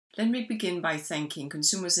Let me begin by thanking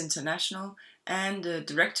Consumers International and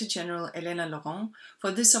Director General Elena Laurent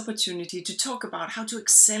for this opportunity to talk about how to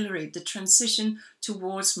accelerate the transition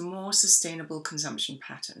towards more sustainable consumption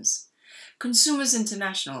patterns. Consumers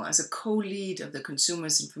International, as a co-lead of the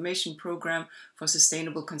Consumers Information Program for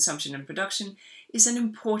Sustainable Consumption and Production, is an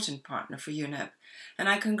important partner for UNEP, and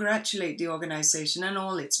I congratulate the organization and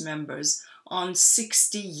all its members on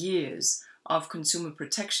 60 years of consumer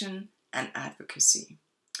protection and advocacy.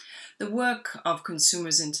 The work of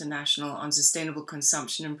Consumers International on Sustainable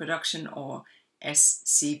Consumption and Production, or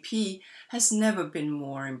SCP, has never been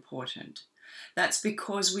more important. That's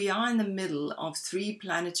because we are in the middle of three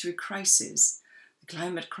planetary crises: the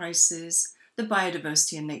climate crisis, the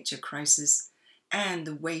biodiversity and nature crisis, and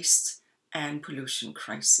the waste and pollution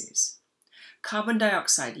crisis. Carbon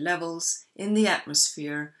dioxide levels in the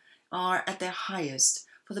atmosphere are at their highest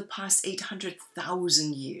for the past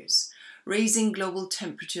 800,000 years, raising global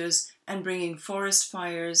temperatures and bringing forest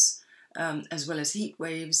fires, as well as heat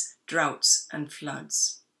waves, droughts, and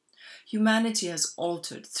floods. Humanity has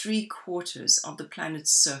altered 3/4 of the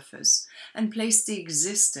planet's surface and placed the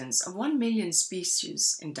existence of 1 million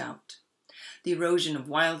species in doubt. The erosion of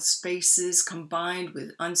wild spaces, combined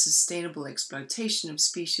with unsustainable exploitation of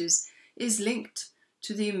species, is linked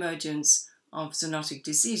to the emergence of zoonotic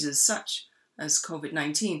diseases such as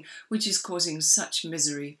COVID-19, which is causing such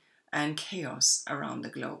misery and chaos around the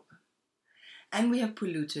globe. And we have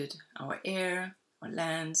polluted our air, our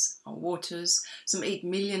lands, our waters. Some 8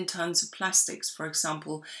 million tons of plastics, for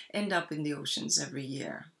example, end up in the oceans every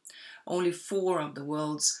year. Only 4 of the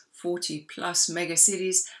world's 40+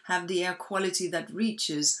 megacities have the air quality that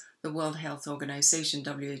reaches the World Health Organization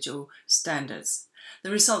WHO standards.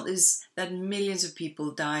 The result is that millions of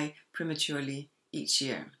people die prematurely each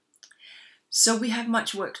year. So we have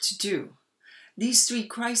much work to do. These three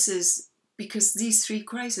crises,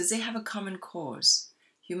 they have a common cause: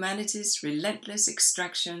 humanity's relentless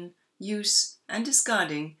extraction, use, and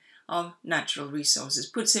discarding of natural resources.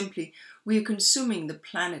 Put simply, we are consuming the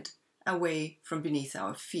planet away from beneath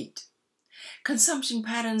our feet. Consumption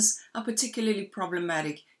patterns are particularly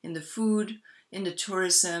problematic in the food, in the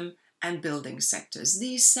tourism, and building sectors.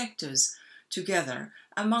 These sectors together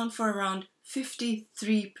amount for around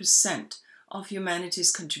 53% of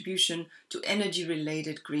humanity's contribution to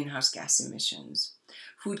energy-related greenhouse gas emissions.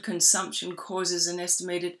 Food consumption causes an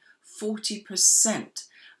estimated 40%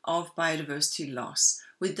 of biodiversity loss,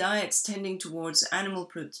 with diets tending towards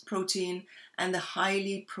animal protein and the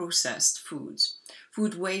highly processed foods.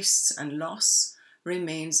 Food waste and loss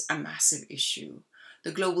remains a massive issue.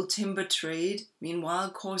 The global timber trade,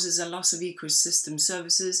 meanwhile, causes a loss of ecosystem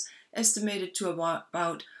services estimated to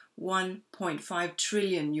about $1.5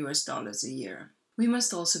 trillion a year. We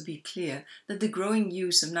must also be clear that the growing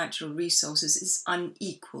use of natural resources is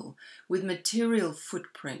unequal, with material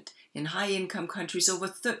footprint in high-income countries over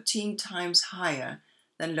 13 times higher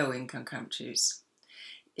than low-income countries.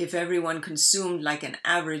 If everyone consumed like an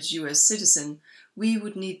average US citizen, we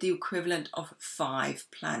would need the equivalent of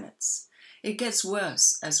 5 planets. It gets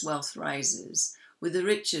worse as wealth rises, with the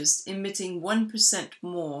richest emitting 1%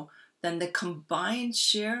 more than the combined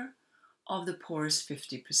share of the poorest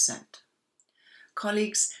 50%.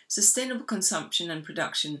 Colleagues, sustainable consumption and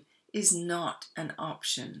production is not an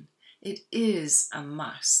option. It is a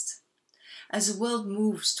must. As the world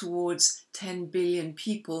moves towards 10 billion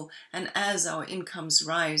people and as our incomes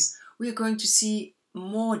rise, we are going to see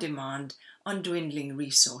more demand on dwindling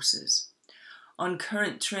resources. On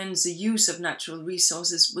current trends, the use of natural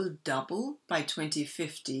resources will double by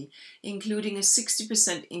 2050, including a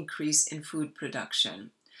 60% increase in food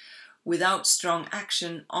production. Without strong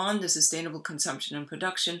action on the sustainable consumption and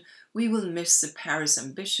production, we will miss the Paris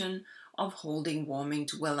ambition of holding warming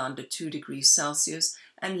to well under 2 degrees Celsius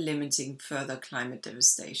and limiting further climate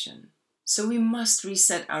devastation. So we must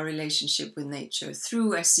reset our relationship with nature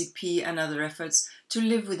through SCP and other efforts to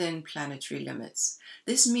live within planetary limits.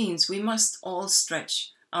 This means we must all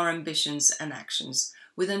stretch our ambitions and actions,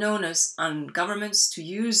 with an onus on governments to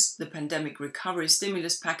use the pandemic recovery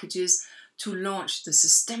stimulus packages to launch the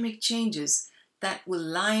systemic changes that will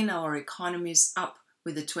line our economies up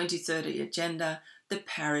with the 2030 Agenda, the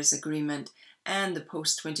Paris Agreement, and the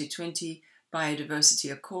post-2020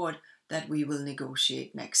 Biodiversity Accord that we will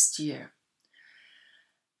negotiate next year.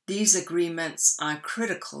 These agreements are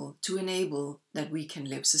critical to enable that we can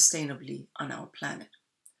live sustainably on our planet.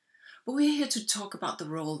 But we're here to talk about the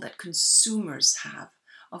role that consumers have,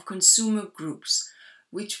 of consumer groups,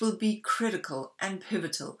 which will be critical and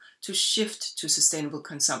pivotal to shift to sustainable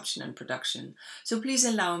consumption and production. So please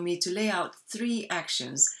allow me to lay out 3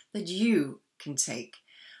 actions that you can take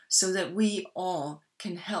so that we all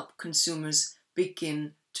can help consumers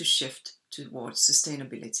begin to shift towards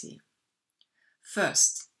sustainability.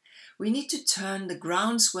 First, we need to turn the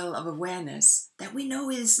groundswell of awareness that we know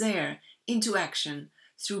is there into action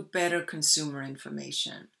through better consumer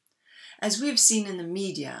information. As we have seen in the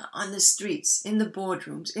media, on the streets, in the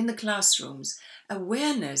boardrooms, in the classrooms,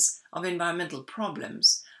 awareness of environmental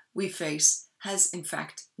problems we face has in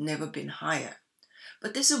fact never been higher.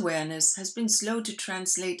 But this awareness has been slow to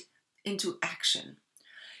translate into action.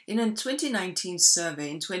 In a 2019 survey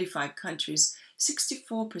in 25 countries,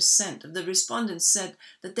 64% of the respondents said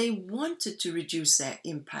that they wanted to reduce their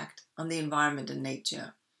impact on the environment and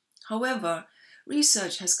nature. However,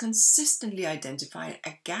 research has consistently identified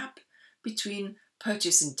a gap between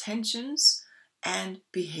purchase intentions and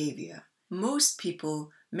behavior. Most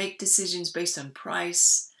people make decisions based on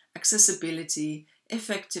price, accessibility,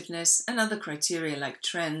 effectiveness, and other criteria like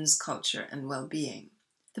trends, culture, and well-being.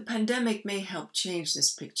 The pandemic may help change this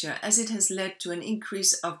picture as it has led to an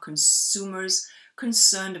increase of consumers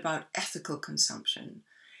concerned about ethical consumption.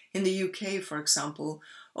 In the UK, for example,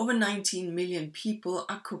 over 19 million people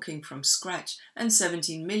are cooking from scratch and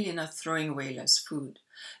 17 million are throwing away less food.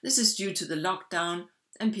 This is due to the lockdown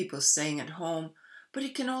and people staying at home, but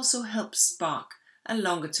it can also help spark a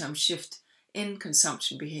longer-term shift in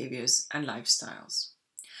consumption behaviors and lifestyles.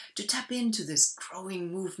 To tap into this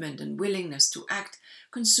growing movement and willingness to act,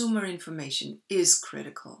 consumer information is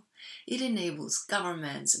critical. It enables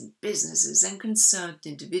governments and businesses and concerned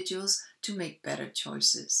individuals to make better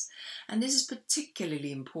choices. And this is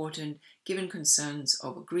particularly important given concerns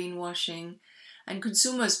over greenwashing, and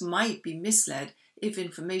consumers might be misled if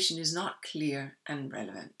information is not clear and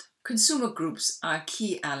relevant. Consumer groups are a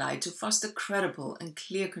key ally to foster credible and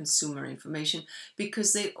clear consumer information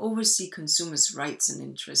because they oversee consumers' rights and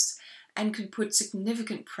interests and can put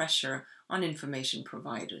significant pressure on information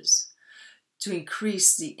providers. To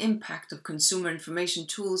increase the impact of consumer information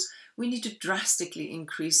tools, we need to drastically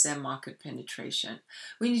increase their market penetration.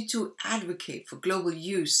 We need to advocate for global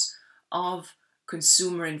use of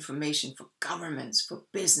consumer information for governments, for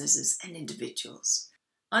businesses, and individuals.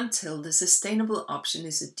 Until the sustainable option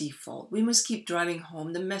is a default, we must keep driving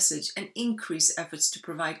home the message and increase efforts to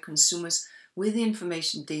provide consumers with the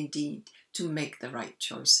information they need to make the right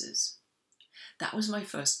choices. That was my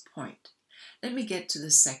first point. Let me get to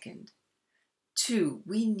the second. 2,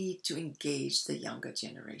 we need to engage the younger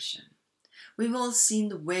generation. We've all seen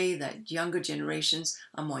the way that younger generations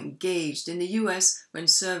are more engaged. In the US, when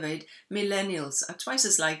surveyed, millennials are twice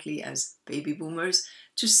as likely as baby boomers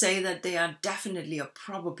to say that they are definitely or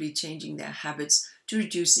probably changing their habits to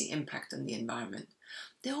reduce the impact on the environment.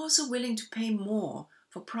 They're also willing to pay more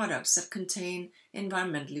for products that contain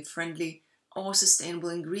environmentally friendly or sustainable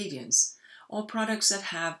ingredients, or products that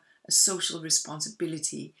have a social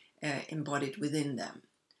responsibility embodied within them.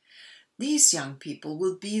 These young people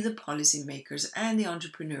will be the policymakers and the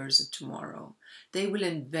entrepreneurs of tomorrow. They will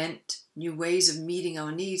invent new ways of meeting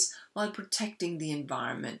our needs while protecting the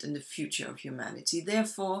environment and the future of humanity.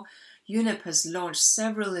 Therefore, UNEP has launched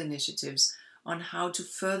several initiatives on how to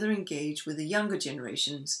further engage with the younger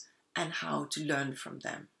generations and how to learn from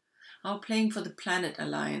them. Our Playing for the Planet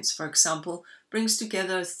Alliance, for example, brings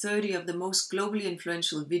together 30 of the most globally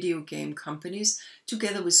influential video game companies,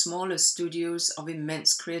 together with smaller studios of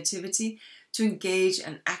immense creativity, to engage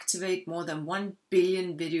and activate more than 1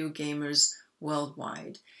 billion video gamers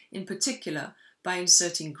worldwide, in particular by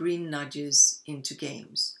inserting green nudges into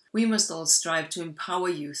games. We must all strive to empower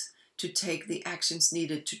youth to take the actions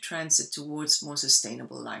needed to transit towards more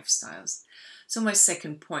sustainable lifestyles. So my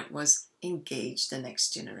second point was engage the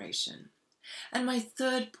next generation. And my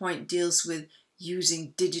third point deals with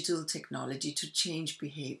using digital technology to change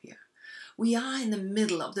behavior. We are in the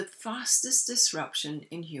middle of the fastest disruption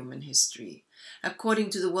in human history.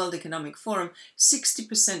 According to the World Economic Forum,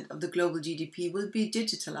 60% of the global GDP will be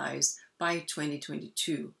digitalized by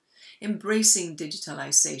 2022. Embracing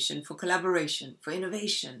digitalization for collaboration, for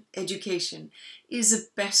innovation, education is the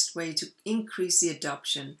best way to increase the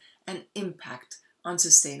adoption and impact on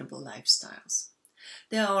sustainable lifestyles.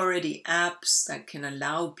 There are already apps that can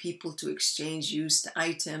allow people to exchange used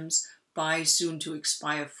items, buy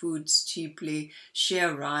soon-to-expire foods cheaply,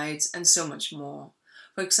 share rides, and so much more.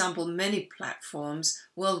 For example, many platforms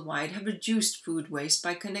worldwide have reduced food waste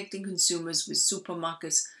by connecting consumers with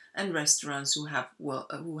supermarkets and restaurants who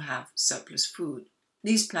have surplus food.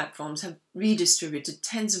 These platforms have redistributed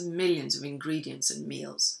tens of millions of ingredients and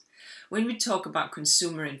meals. When we talk about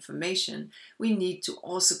consumer information, we need to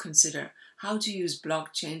also consider how to use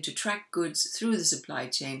blockchain to track goods through the supply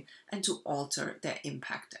chain and to alter their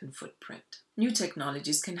impact and footprint. New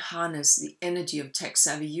technologies can harness the energy of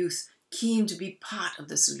tech-savvy youth keen to be part of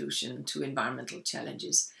the solution to environmental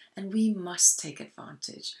challenges, and we must take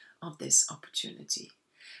advantage of this opportunity.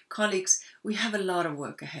 Colleagues, we have a lot of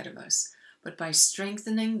work ahead of us, but by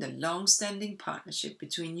strengthening the long-standing partnership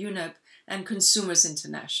between UNEP and Consumers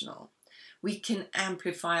International, we can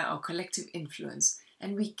amplify our collective influence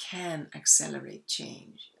and we can accelerate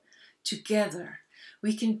change. Together,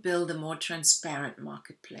 we can build a more transparent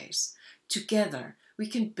marketplace. Together, we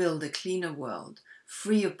can build a cleaner world,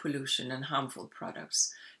 free of pollution and harmful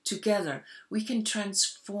products. Together, we can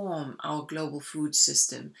transform our global food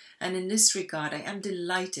system. And in this regard, I am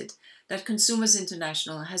delighted that Consumers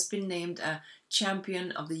International has been named a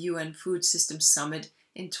champion of the UN Food Systems Summit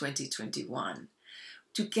in 2021.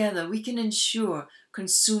 Together, we can ensure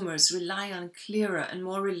consumers rely on clearer and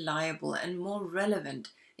more reliable and more relevant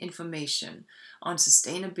information on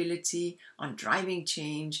sustainability, on driving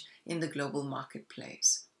change in the global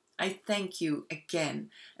marketplace. I thank you again,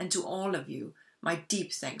 and to all of you, my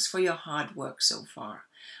deep thanks for your hard work so far.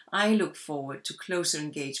 I look forward to closer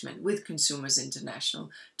engagement with Consumers International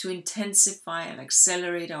to intensify and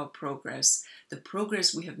accelerate our progress, the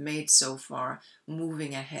progress we have made so far,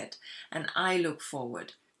 moving ahead. And I look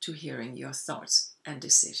forward to hearing your thoughts and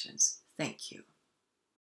decisions. Thank you.